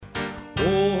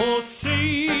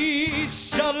Yossi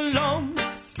Shalom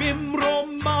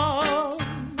Bimroman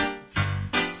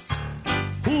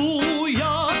Hu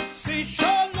Yossi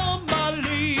Shalom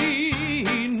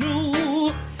Alinu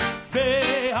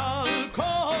Ve'al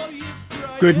Kol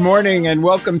Yisrael. Good morning and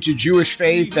welcome to Jewish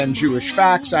Faith and Jewish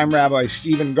Facts. I'm Rabbi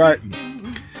Stephen Garten.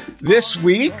 This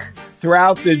week,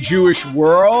 throughout the Jewish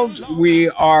world,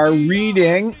 we are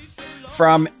reading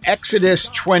from Exodus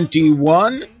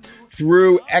 21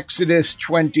 through Exodus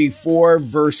 24,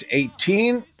 verse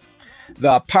 18.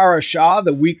 The parashah,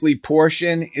 the weekly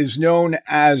portion, is known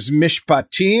as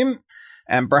Mishpatim,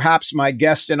 and perhaps my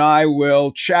guest and I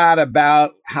will chat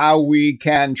about how we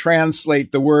can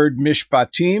translate the word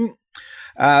Mishpatim.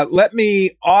 Let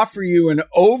me offer you an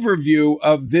overview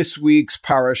of this week's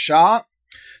parashah.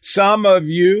 Some of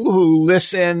you who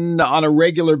listen on a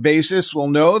regular basis will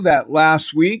know that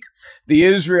last week the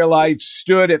Israelites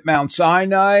stood at Mount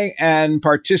Sinai and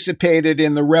participated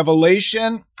in the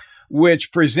revelation,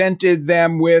 which presented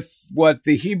them with what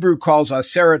the Hebrew calls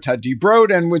Aseret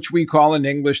HaDibrot, and which we call in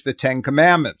English the Ten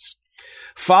Commandments.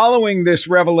 Following this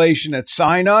revelation at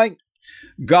Sinai,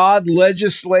 God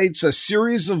legislates a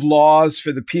series of laws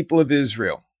for the people of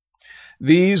Israel.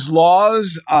 These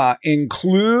laws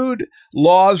include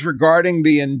laws regarding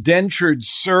the indentured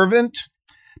servant,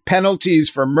 penalties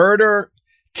for murder,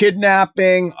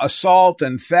 kidnapping, assault,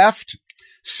 and theft,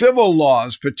 civil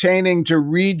laws pertaining to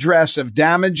redress of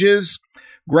damages,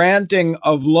 granting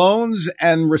of loans,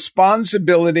 and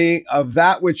responsibility of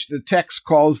that which the text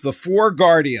calls the four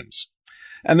guardians,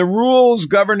 and the rules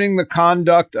governing the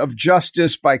conduct of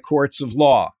justice by courts of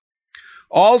law.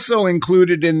 Also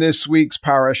included in this week's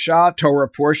parashah, Torah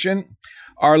portion,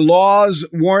 are laws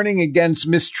warning against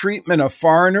mistreatment of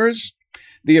foreigners,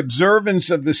 the observance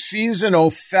of the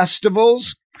seasonal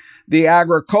festivals, the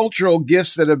agricultural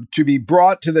gifts that are to be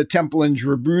brought to the temple in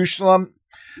Jerusalem,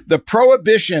 the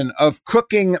prohibition of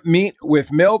cooking meat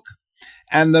with milk,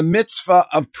 and the mitzvah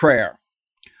of prayer.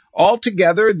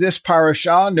 Altogether, this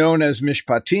parashah, known as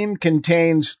Mishpatim,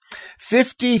 contains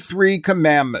 53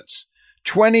 commandments,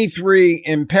 23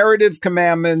 imperative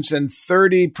commandments, and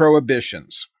 30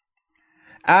 prohibitions.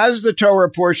 As the Torah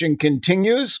portion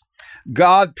continues,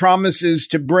 God promises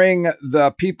to bring the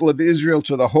people of Israel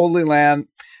to the Holy Land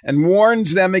and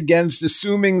warns them against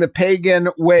assuming the pagan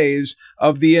ways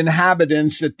of the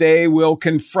inhabitants that they will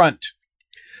confront.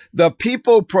 The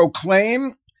people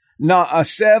proclaim,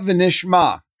 Na'aseh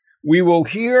v'nishma, we will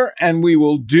hear and we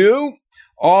will do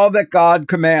all that God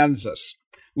commands us.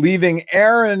 Leaving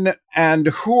Aaron and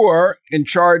Hur in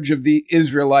charge of the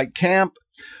Israelite camp,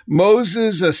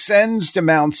 Moses ascends to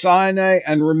Mount Sinai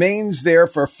and remains there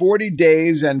for 40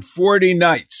 days and 40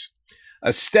 nights.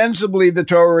 Ostensibly, the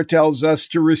Torah tells us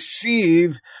to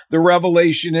receive the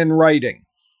revelation in writing.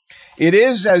 It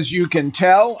is, as you can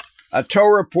tell, a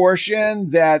Torah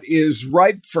portion that is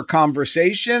ripe for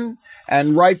conversation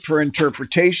and ripe for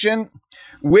interpretation.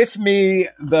 With me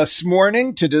this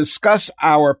morning to discuss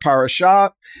our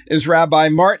parashah is Rabbi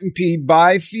Martin P.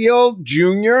 Byfield,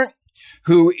 Jr.,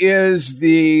 who is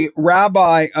the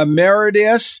Rabbi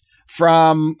Emeritus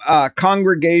from a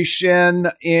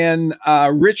congregation in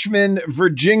Richmond,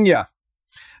 Virginia.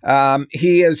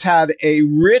 He has had a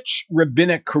rich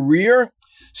rabbinic career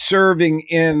serving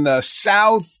in the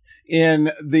South,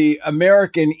 in the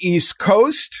American East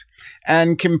Coast,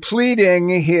 and completing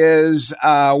his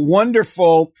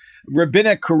wonderful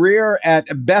rabbinic career at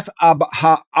Beth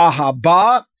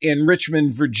Ahava in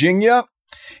Richmond, Virginia.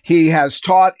 He has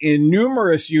taught in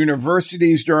numerous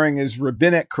universities during his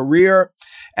rabbinic career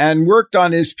and worked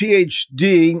on his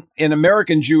PhD in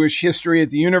American Jewish history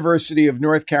at the University of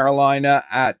North Carolina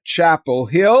at Chapel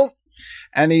Hill.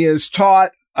 And he has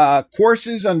taught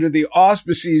courses under the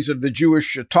auspices of the Jewish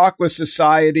Chautauqua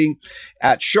Society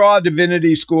at Shaw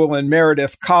Divinity School and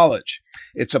Meredith College.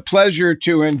 It's a pleasure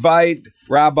to invite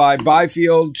Rabbi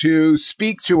Byfield to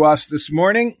speak to us this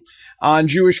morning on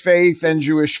Jewish Faith and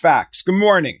Jewish Facts. Good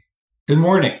morning. Good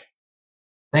morning.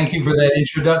 Thank you for that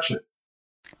introduction.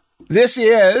 This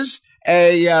is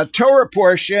a Torah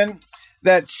portion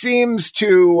that seems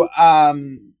to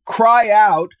cry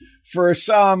out for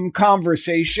some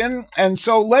conversation. And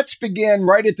so let's begin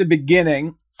right at the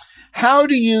beginning. How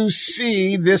do you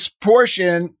see this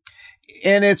portion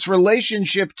in its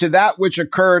relationship to that which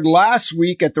occurred last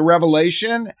week at the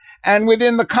Revelation and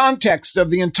within the context of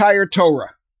the entire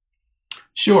Torah?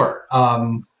 Sure.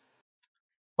 Well,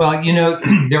 we know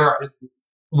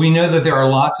that there are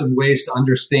lots of ways to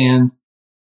understand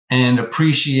and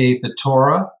appreciate the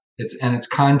Torah and its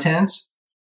contents.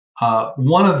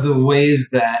 One of the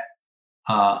ways that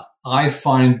I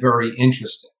find very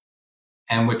interesting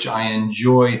and which I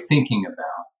enjoy thinking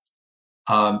about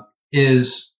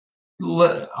is,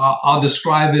 I'll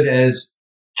describe it as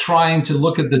trying to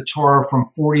look at the Torah from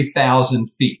 40,000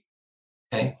 feet.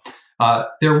 Okay.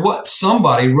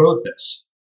 Somebody wrote this,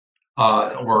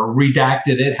 or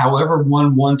redacted it, however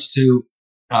one wants to,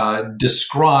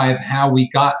 describe how we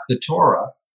got the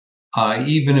Torah,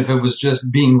 even if it was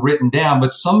just being written down,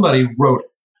 but somebody wrote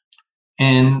it.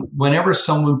 And whenever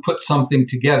someone puts something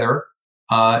together,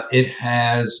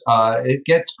 it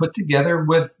gets put together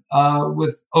with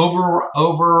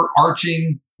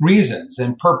overarching reasons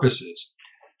and purposes.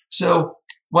 So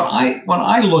when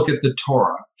I look at the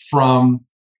Torah from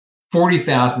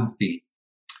 40,000 feet,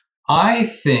 I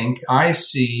think I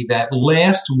see that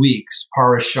last week's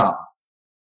parashah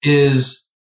is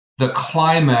the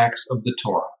climax of the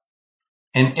Torah,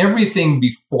 and everything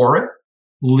before it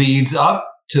leads up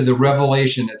to the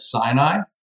revelation at Sinai,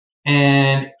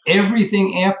 and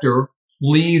everything after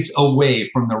leads away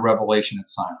from the revelation at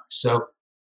Sinai. So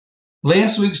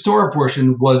last week's Torah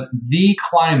portion was the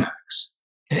climax.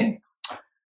 Okay.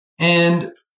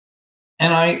 And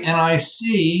I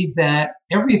see that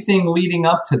everything leading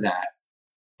up to that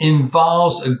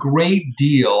involves a great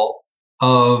deal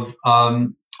of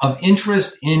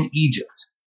interest in Egypt.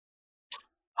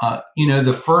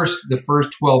 The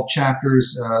first 12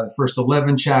 chapters, the first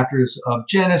 11 chapters of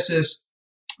Genesis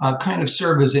kind of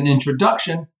serve as an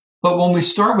introduction. But when we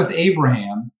start with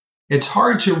Abraham, it's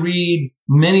hard to read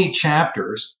many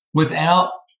chapters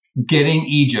without getting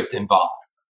Egypt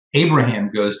involved. Abraham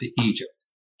goes to Egypt.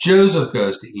 Joseph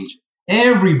goes to Egypt.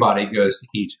 Everybody goes to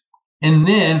Egypt. And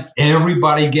then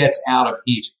everybody gets out of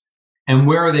Egypt. And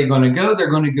where are they going to go? They're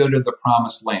going to go to the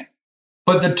promised land.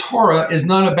 But the Torah is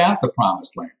not about the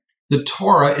promised land. The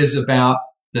Torah is about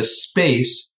the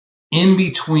space in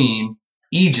between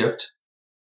Egypt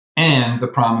and the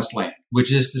promised land,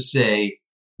 which is to say,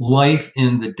 life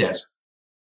in the desert.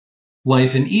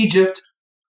 Life in Egypt,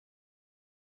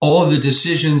 all of the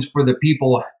decisions for the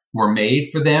people were made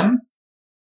for them.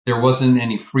 There wasn't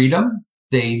any freedom.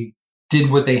 They did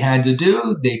what they had to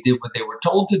do. They did what they were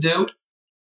told to do.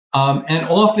 And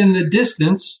off in the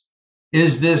distance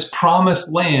is this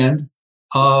promised land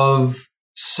of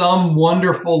some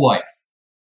wonderful life.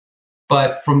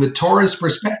 But from the Torah's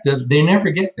perspective, they never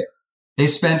get there. They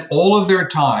spent all of the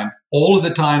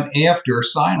time after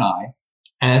Sinai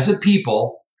as a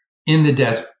people in the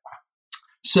desert.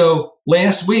 So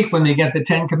last week when they get the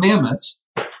 10 Commandments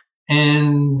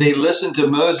and they listen to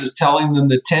Moses telling them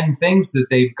the 10 things that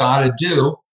they've got to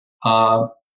do, and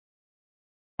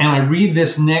I read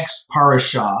this next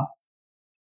parashah,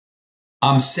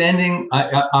 I'm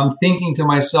thinking to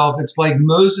myself, it's like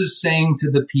Moses saying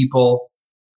to the people,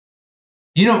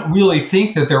 you don't really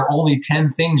think that there are only 10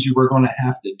 things you were going to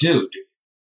have to do you?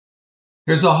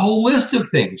 There's a whole list of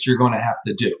things you're going to have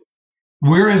to do.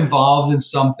 We're involved in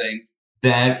something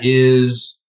that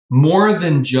is more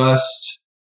than just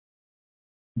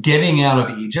getting out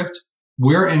of Egypt.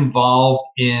 We're involved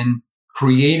in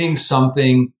creating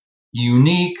something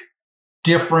unique,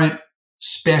 different,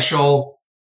 special.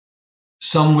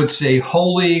 Some would say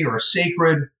holy or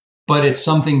sacred, but it's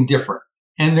something different.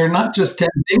 And they're not just 10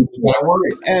 things you got to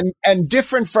worry about. And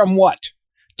different from what?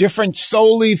 Different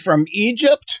solely from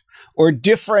Egypt, or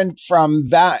different from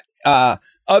that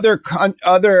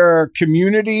other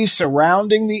communities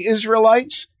surrounding the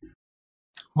Israelites?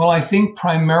 Well, I think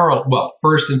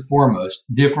first and foremost,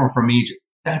 different from Egypt.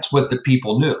 That's what the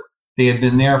people knew. They had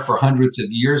been there for hundreds of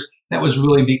years. That was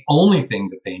really the only thing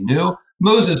that they knew.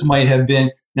 Moses might have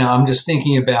been, now I'm just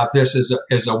thinking about this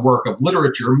as a work of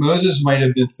literature. Moses might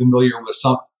have been familiar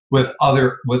with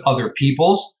other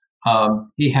peoples.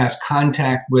 He has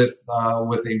contact with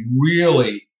a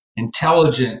really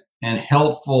intelligent and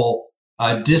helpful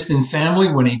distant family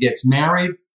when he gets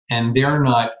married, and they're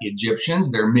not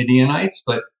Egyptians, they're Midianites,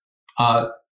 but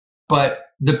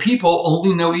the people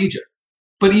only know Egypt.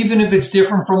 But even if it's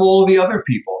different from all of the other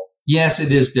people, yes,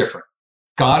 it is different.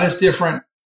 God is different.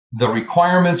 The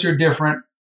requirements are different,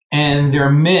 and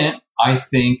they're meant, I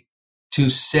think, to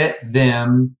set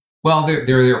them. Well, they're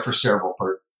there for several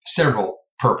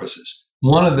purposes.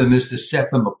 One of them is to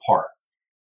set them apart,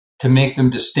 to make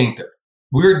them distinctive.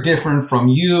 We're different from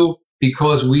you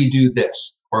because we do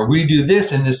this, or we do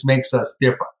this, and this makes us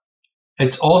different.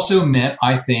 It's also meant,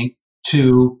 I think,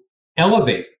 to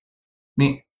elevate them. I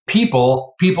mean,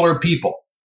 people are people.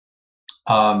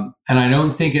 And I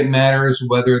don't think it matters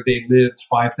whether they lived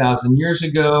 5,000 years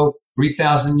ago,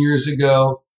 3,000 years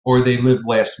ago, or they lived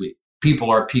last week. People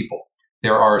are people.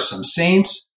 There are some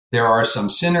saints, there are some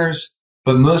sinners,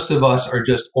 but most of us are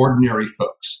just ordinary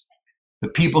folks. The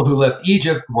people who left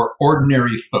Egypt were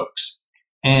ordinary folks.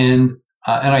 And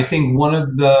I think one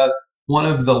of the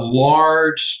the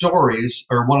large stories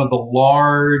or one of the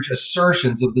large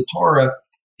assertions of the Torah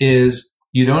is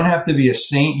you don't have to be a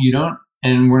saint.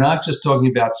 And we're not just talking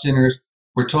about sinners.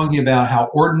 We're talking about how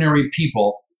ordinary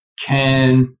people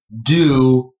can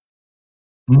do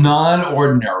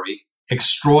non-ordinary,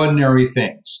 extraordinary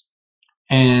things.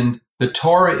 And the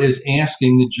Torah is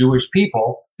asking the Jewish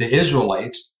people, the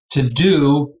Israelites, to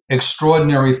do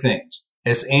extraordinary things.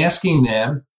 It's asking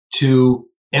them to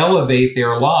elevate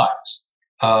their lives,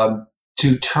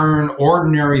 to turn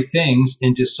ordinary things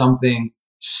into something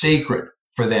sacred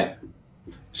for them.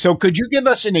 So could you give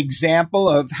us an example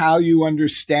of how you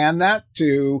understand that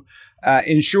to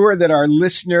ensure that our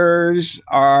listeners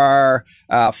are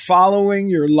following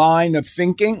your line of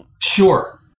thinking?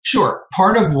 Sure.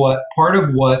 Part of what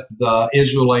the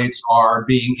Israelites are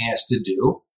being asked to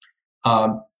do,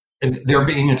 they're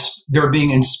being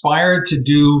inspired to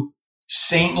do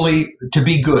saintly, to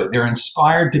be good. They're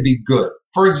inspired to be good.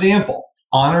 For example,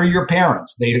 honor your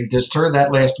parents. They just heard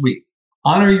that last week.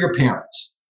 Honor your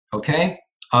parents. Okay.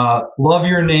 Love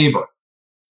your neighbor.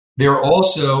 They're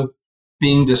also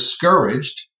being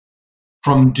discouraged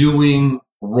from doing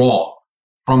wrong,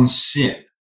 from sin.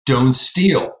 Don't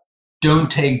steal.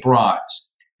 Don't take bribes.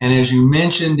 And as you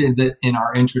mentioned in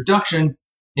our introduction,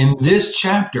 in this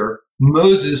chapter,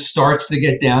 Moses starts to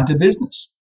get down to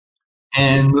business.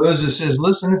 And Moses says,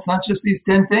 listen, it's not just these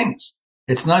 10 things.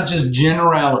 It's not just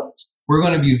generalities. We're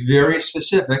going to be very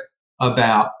specific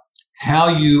about how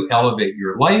you elevate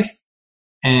your life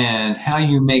and how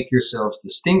you make yourselves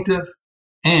distinctive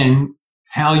and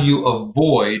how you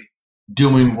avoid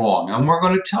doing wrong. And we're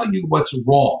going to tell you what's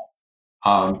wrong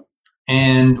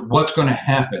and what's going to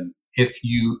happen if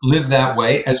you live that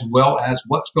way, as well as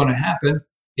what's going to happen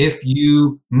if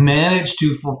you manage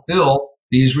to fulfill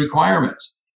these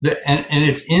requirements. And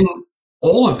it's in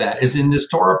all of that is in this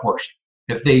Torah portion.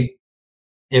 If they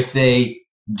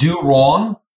do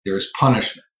wrong, there's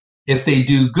punishment. If they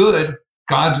do good,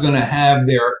 God's going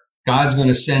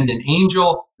to send an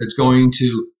angel that's going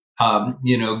to,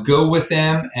 go with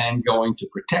them and going to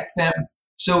protect them.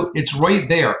 So it's right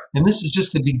there. And this is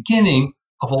just the beginning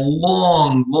of a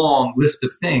long, long list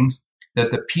of things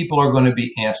that the people are going to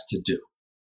be asked to do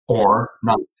or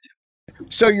not to do.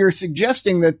 So you're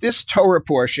suggesting that this Torah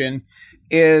portion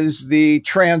is the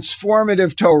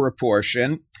transformative Torah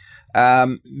portion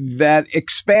that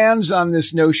expands on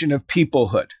this notion of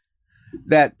peoplehood.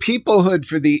 That peoplehood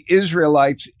for the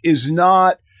Israelites is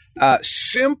not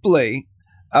simply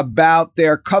about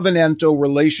their covenantal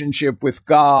relationship with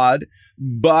God,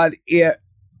 but it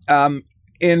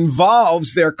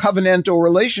involves their covenantal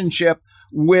relationship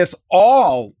with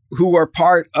all who are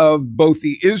part of both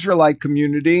the Israelite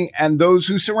community and those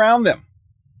who surround them.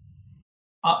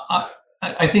 I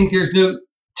think there's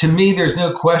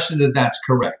no question that that's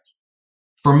correct.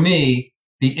 For me,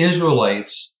 the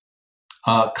Israelites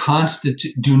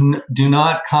do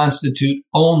not constitute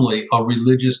only a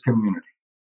religious community.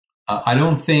 I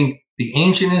don't think the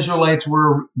ancient Israelites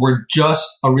were just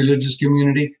a religious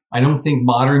community. I don't think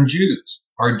modern Jews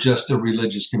are just a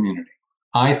religious community.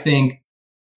 I think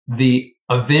the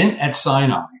event at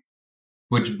Sinai,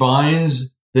 which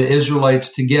binds the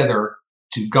Israelites together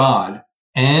to God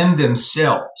and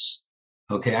themselves,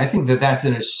 okay, I think that that's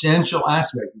an essential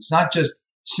aspect. It's not just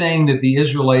saying that the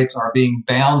Israelites are being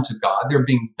bound to God. They're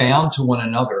being bound to one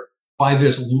another by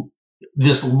this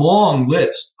long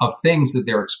list of things that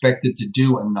they're expected to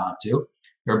do and not do.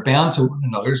 They're bound to one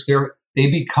another.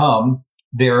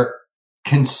 They're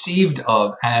conceived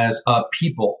of as a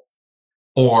people,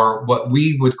 or what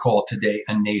we would call today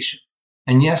a nation.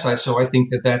 And yes, so I think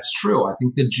that that's true. I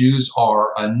think the Jews are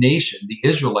a nation. The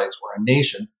Israelites were a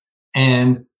nation,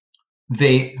 and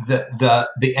the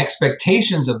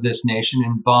expectations of this nation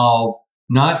involve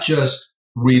not just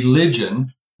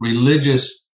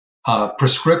religious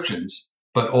prescriptions,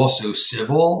 but also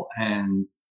civil and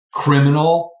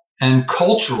criminal and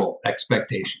cultural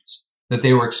expectations that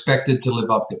they were expected to live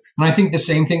up to. And I think the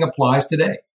same thing applies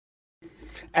today.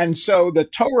 And so the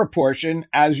Torah portion,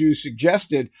 as you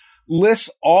suggested, lists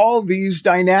all these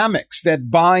dynamics that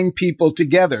bind people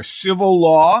together: civil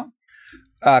law,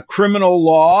 criminal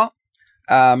law,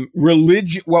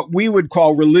 what we would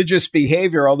call religious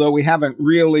behavior, although we haven't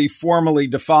really formally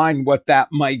defined what that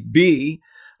might be,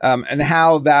 and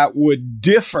how that would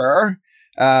differ.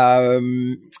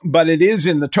 But it is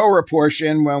in the Torah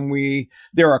portion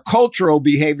there are cultural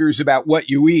behaviors about what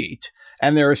you eat,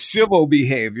 and there are civil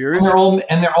behaviors.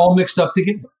 And they're all mixed up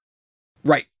together.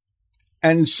 Right.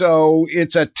 And so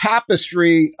it's a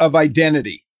tapestry of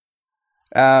identity.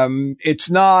 It's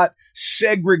not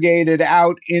segregated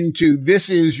out into this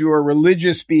is your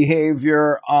religious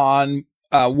behavior on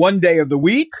one day of the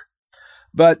week,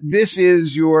 but this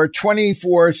is your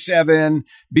 24/7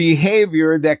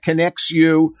 behavior that connects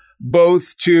you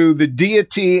both to the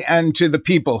deity and to the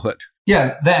peoplehood.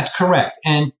 Yeah, that's correct.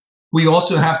 And we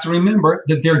also have to remember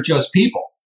that they're just people,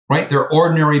 right? They're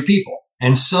ordinary people.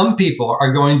 And some people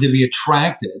are going to be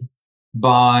attracted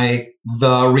by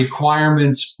the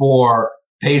requirements for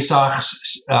Pesach,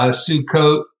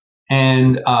 Sukkot,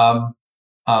 and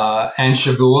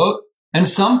Shavuot. And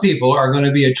some people are going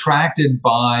to be attracted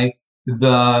by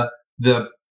the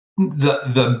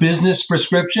business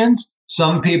prescriptions.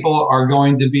 Some people are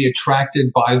going to be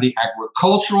attracted by the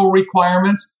agricultural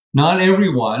requirements. Not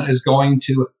everyone is going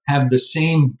to have the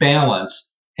same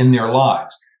balance in their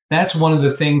lives. That's one of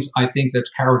the things I think that's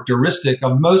characteristic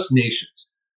of most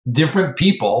nations. Different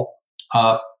people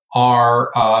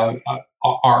are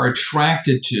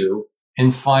attracted to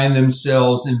and find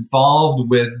themselves involved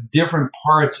with different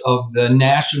parts of the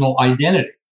national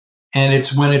identity. And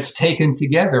it's when it's taken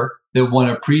together that one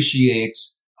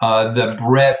appreciates the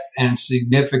breadth and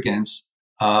significance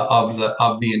of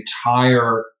the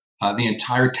entire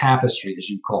tapestry, as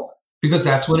you call it, because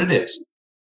that's what it is.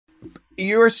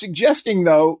 You're suggesting,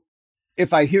 though,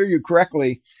 if I hear you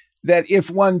correctly, that if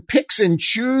one picks and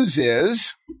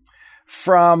chooses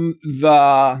from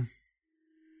the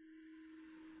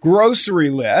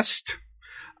grocery list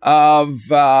of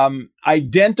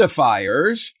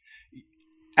identifiers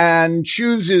and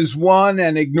chooses one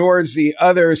and ignores the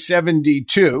other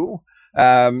 72,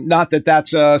 not that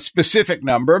that's a specific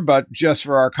number, but just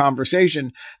for our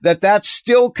conversation, that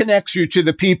still connects you to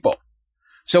the people.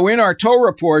 So in our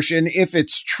Torah portion, if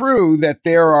it's true that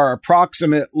there are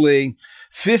approximately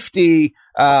 50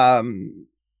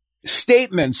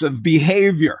 statements of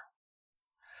behavior,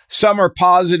 some are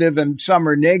positive and some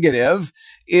are negative,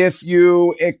 if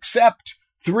you accept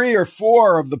 3 or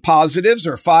 4 of the positives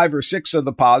or 5 or 6 of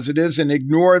the positives and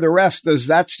ignore the rest, does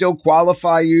that still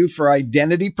qualify you for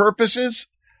identity purposes?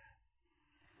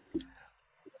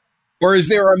 Or is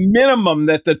there a minimum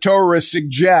that the Torah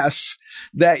suggests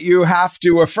that you have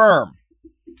to affirm?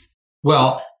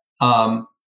 Well,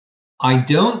 I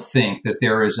don't think that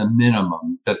there is a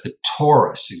minimum that the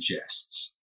Torah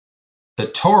suggests. The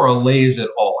Torah lays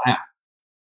it all out.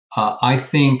 I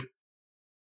think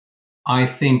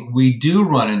we do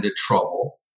run into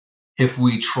trouble if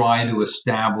we try to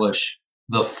establish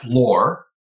the floor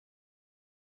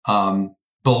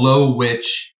below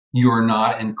which you're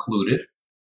not included.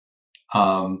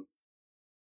 I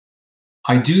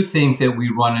do think that we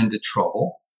run into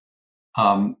trouble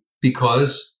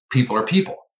because people are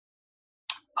people.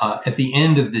 At the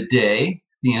end of the day,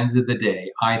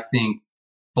 I think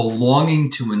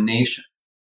belonging to a nation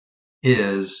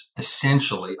is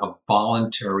essentially a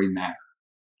voluntary matter.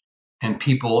 And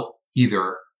people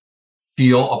either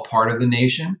feel a part of the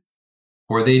nation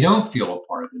or they don't feel a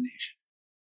part of the nation.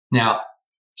 Now,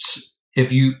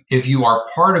 if you are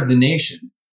part of the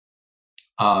nation,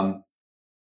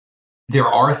 there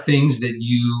are things that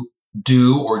you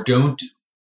do or don't do,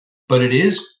 but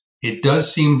it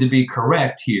does seem to be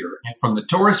correct here, and from the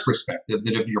Torah's perspective,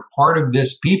 that if you're part of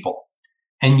this people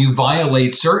and you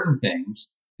violate certain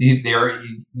things,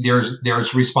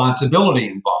 there's responsibility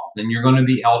involved, and you're going to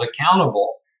be held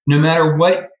accountable, no matter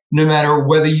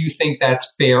whether you think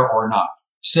that's fair or not.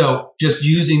 So, just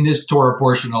using this Torah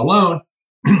portion alone,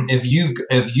 if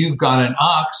you've got an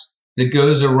ox that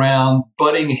goes around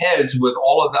butting heads with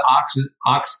all of the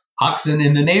oxen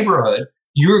in the neighborhood,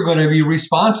 you're going to be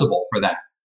responsible for that.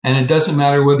 And it doesn't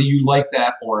matter whether you like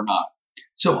that or not.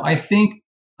 So I think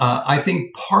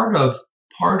part of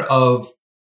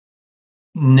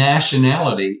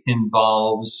nationality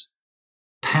involves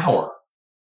power.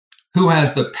 Who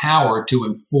has the power to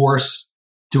enforce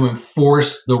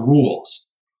the rules?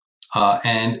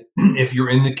 And if you're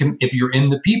in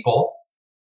the people,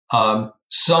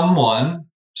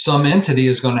 some entity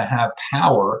is going to have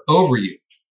power over you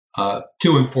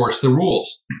to enforce the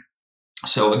rules.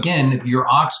 So again, if your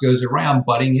ox goes around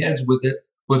butting heads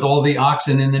with all the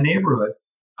oxen in the neighborhood,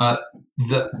 the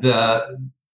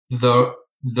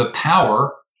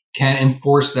power can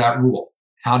enforce that rule.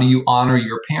 How do you honor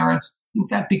your parents?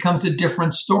 That becomes a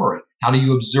different story. How do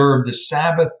you observe the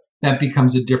Sabbath? That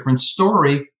becomes a different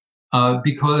story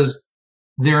because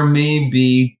there may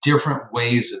be different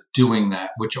ways of doing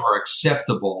that which are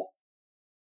acceptable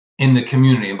in the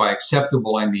community. And by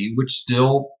acceptable, I mean which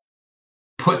still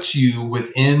puts you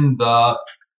within the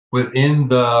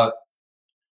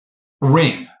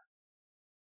ring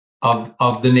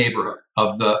of the neighborhood,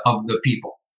 of the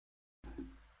people.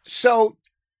 So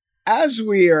as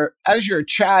you're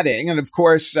chatting, and of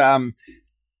course,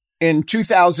 in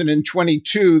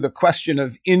 2022, the question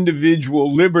of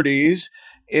individual liberties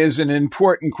is an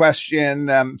important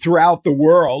question throughout the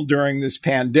world during this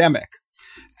pandemic.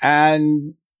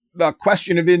 And the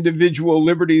question of individual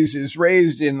liberties is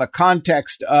raised in the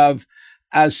context of,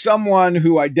 as someone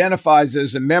who identifies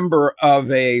as a member of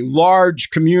a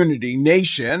large community,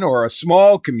 nation, or a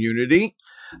small community,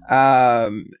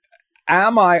 am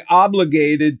I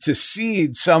obligated to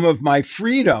cede some of my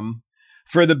freedom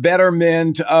for the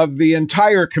betterment of the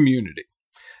entire community?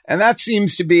 And that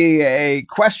seems to be a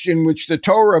question which the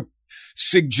Torah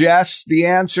suggests the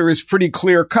answer is pretty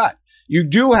clear cut. You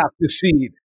do have to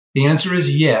cede. The answer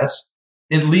is yes,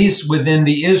 at least within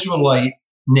the Israelite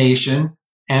nation.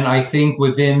 And I think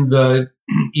within the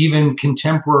even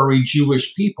contemporary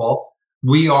Jewish people,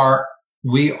 we are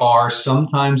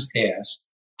sometimes asked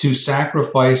to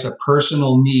sacrifice a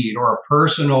personal need or a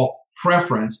personal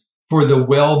preference for the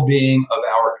well-being of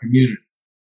our community.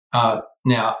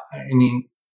 Now, I mean,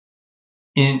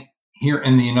 here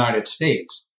in the United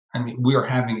States, I mean, we are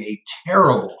having a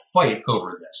terrible fight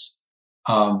over this.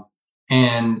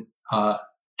 And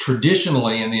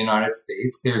traditionally in the United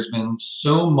States, there's been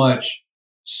so much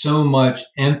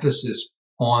emphasis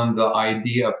on the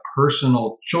idea of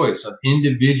personal choice, of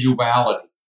individuality,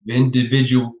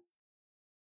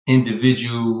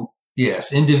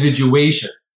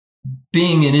 individuation,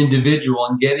 being an individual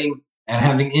and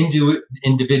having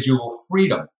individual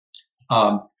freedom.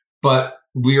 But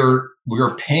we are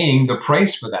paying the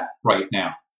price for that right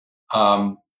now.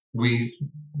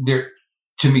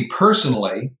 To me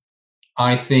personally,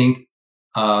 I think,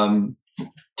 to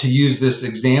use this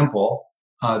example,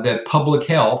 that public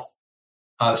health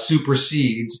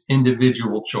supersedes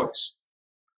individual choice.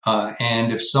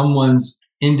 And if someone's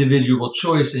individual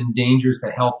choice endangers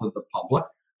the health of the public,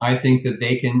 I think that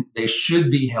they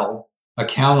should be held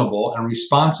accountable and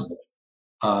responsible.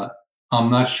 I'm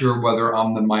not sure whether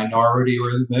I'm the minority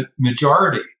or the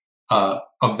majority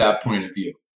of that point of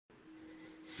view.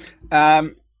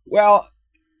 Well,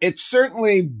 it's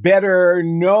certainly better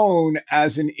known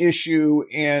as an issue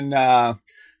in the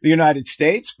United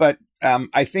States, but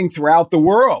I think throughout the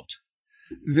world,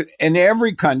 in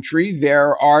every country,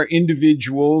 there are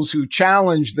individuals who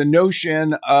challenge the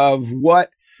notion of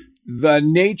what the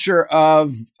nature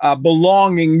of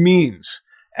belonging means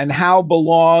and how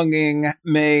belonging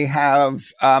may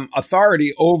have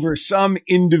authority over some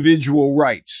individual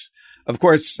rights. Of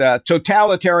course,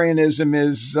 totalitarianism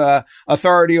is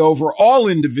authority over all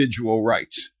individual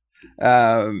rights.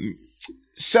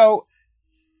 So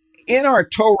in our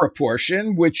Torah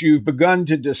portion, which you've begun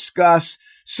to discuss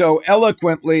so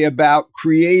eloquently about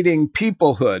creating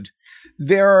peoplehood,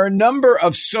 there are a number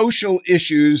of social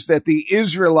issues that the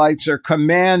Israelites are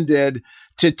commanded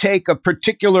to take a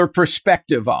particular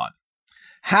perspective on.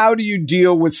 How do you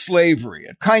deal with slavery?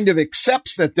 It kind of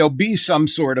accepts that there'll be some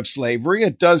sort of slavery.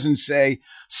 It doesn't say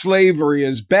slavery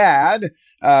is bad.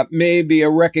 Maybe a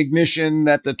recognition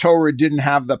that the Torah didn't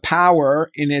have the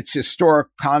power in its historic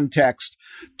context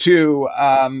to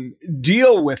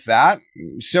deal with that,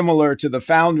 similar to the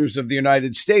founders of the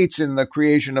United States in the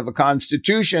creation of the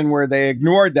Constitution, where they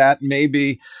ignored that,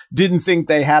 maybe didn't think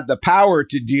they had the power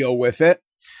to deal with it,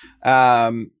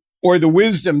 or the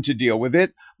wisdom to deal with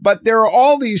it. But there are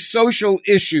all these social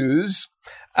issues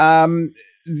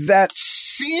that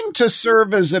seem to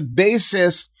serve as a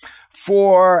basis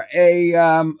for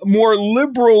a more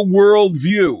liberal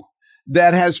worldview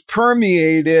that has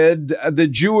permeated the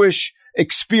Jewish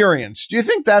experience. Do you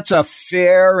think that's a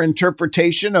fair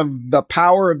interpretation of the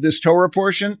power of this Torah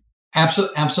portion?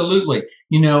 Absolutely.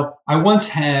 You know, I once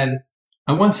had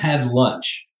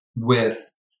lunch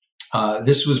with,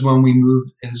 this was when we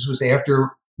moved, this was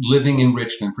after living in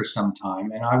Richmond for some time.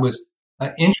 And I was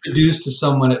introduced to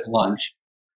someone at lunch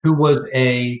who was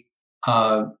a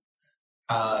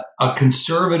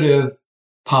conservative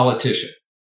politician.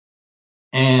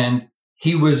 And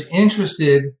he was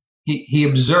interested, he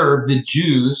observed that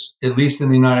Jews, at least in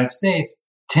the United States,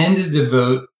 tended to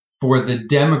vote for the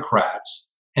Democrats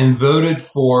and voted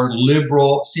for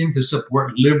seemed to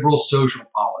support liberal social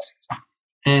policies.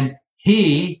 And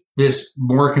he, this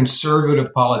more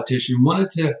conservative politician, wanted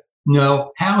to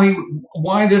know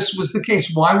why this was the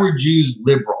case. Why were Jews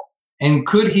liberal? And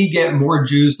could he get more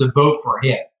Jews to vote for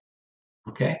him?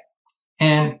 Okay.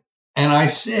 And I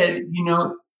said,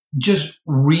 just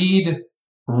read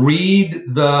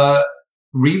the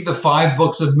 5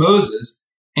 books of Moses,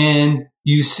 and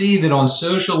you see that on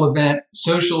social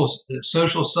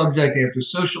subject after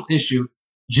social issue,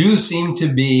 Jews seem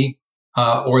to be,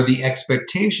 or the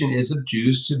expectation is of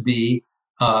Jews to be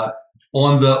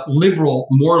on the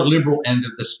more liberal end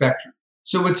of the spectrum.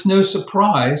 So it's no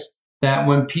surprise that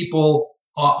when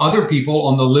other people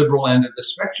on the liberal end of the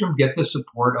spectrum get the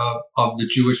support of the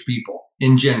Jewish people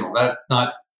in general. That's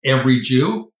not every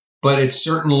Jew, but it's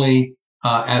certainly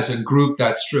as a group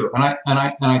that's true. And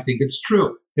I think it's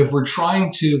true. If we're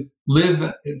trying to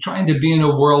be in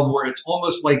a world where it's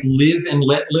almost like live and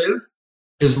let live,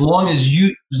 as long as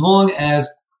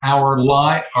our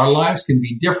lives can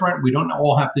be different, we don't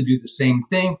all have to do the same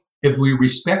thing. If we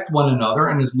respect one another,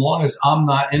 and as long as I'm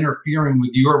not interfering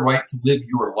with your right to live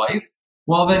your life,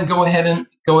 well, then go ahead and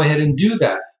do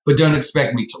that. But don't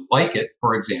expect me to like it,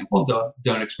 for example.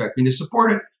 Don't expect me to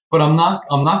support it. But I'm not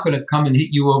going to come and hit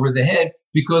you over the head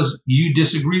because you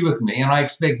disagree with me, and I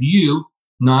expect you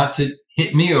not to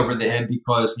hit me over the head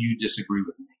because you disagree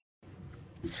with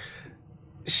me.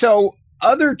 So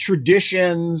other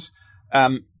traditions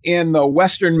in the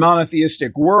Western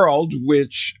monotheistic world,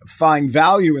 which find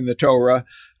value in the Torah,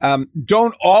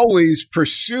 don't always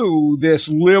pursue this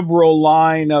liberal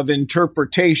line of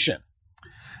interpretation.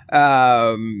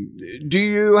 Do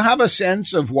you have a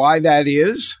sense of why that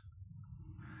is?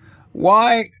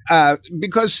 Why?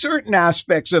 Because certain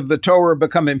aspects of the Torah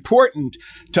become important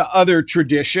to other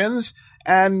traditions.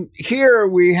 And here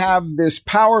we have this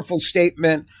powerful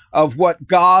statement of what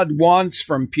God wants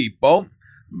from people.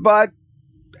 But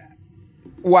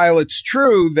while it's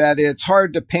true that it's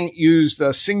hard to use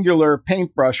the singular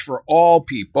paintbrush for all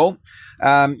people,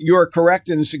 you're correct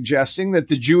in suggesting that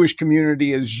the Jewish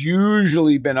community has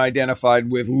usually been identified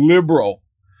with liberal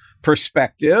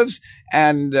perspectives,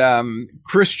 and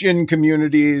Christian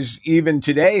communities even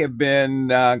today have been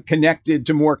connected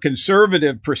to more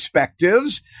conservative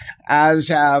perspectives, as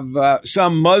have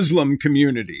some Muslim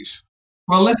communities.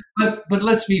 Well,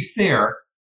 let's be fair.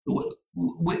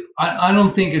 I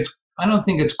don't think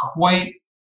it's quite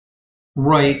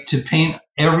right to paint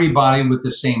everybody with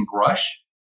the same brush.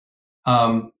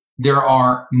 There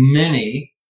are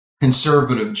many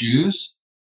conservative Jews.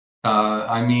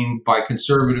 I mean, by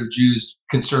conservative Jews,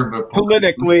 conservative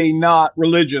politically, not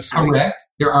religiously. Correct.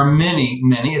 There are many,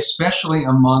 especially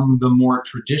among the more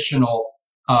traditional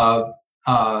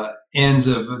ends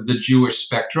of the Jewish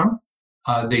spectrum.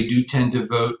 They do tend to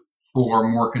vote for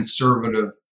more conservative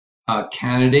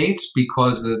candidates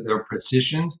because of their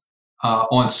positions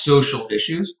on social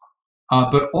issues.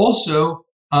 But also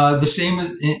the same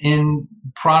in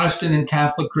Protestant and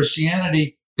Catholic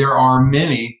Christianity, there are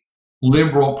many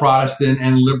liberal Protestant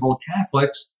and liberal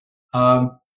Catholics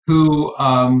who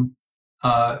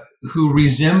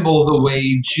resemble the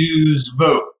way Jews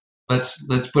vote. Let's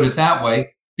put it that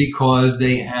way, because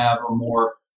they have a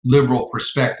more liberal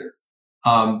perspective.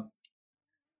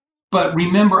 But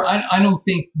remember, I don't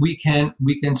think we can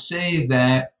say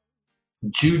that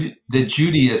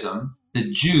Judaism,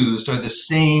 the Jews, are the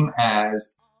same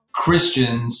as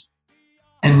Christians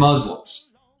and Muslims.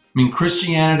 I mean,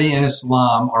 Christianity and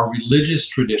Islam are religious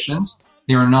traditions.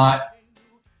 They are not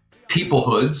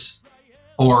peoplehoods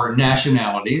or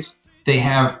nationalities. They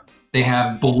have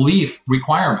belief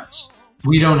requirements.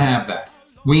 We don't have that.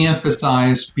 We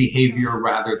emphasize behavior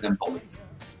rather than belief.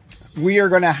 We are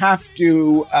going to have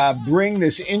to bring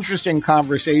this interesting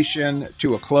conversation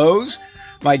to a close.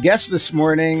 My guest this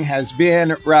morning has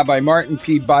been Rabbi Martin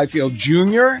P. Byfield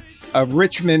Jr. of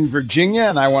Richmond, Virginia,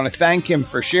 and I want to thank him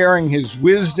for sharing his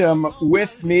wisdom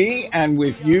with me and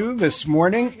with you this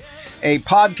morning. A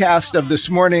podcast of this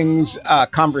morning's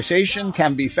conversation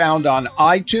can be found on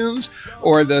iTunes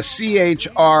or the chri.ca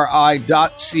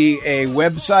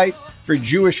website. For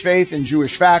Jewish Faith and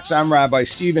Jewish Facts, I'm Rabbi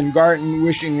Stephen Garten,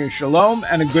 wishing you shalom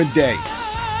and a good day.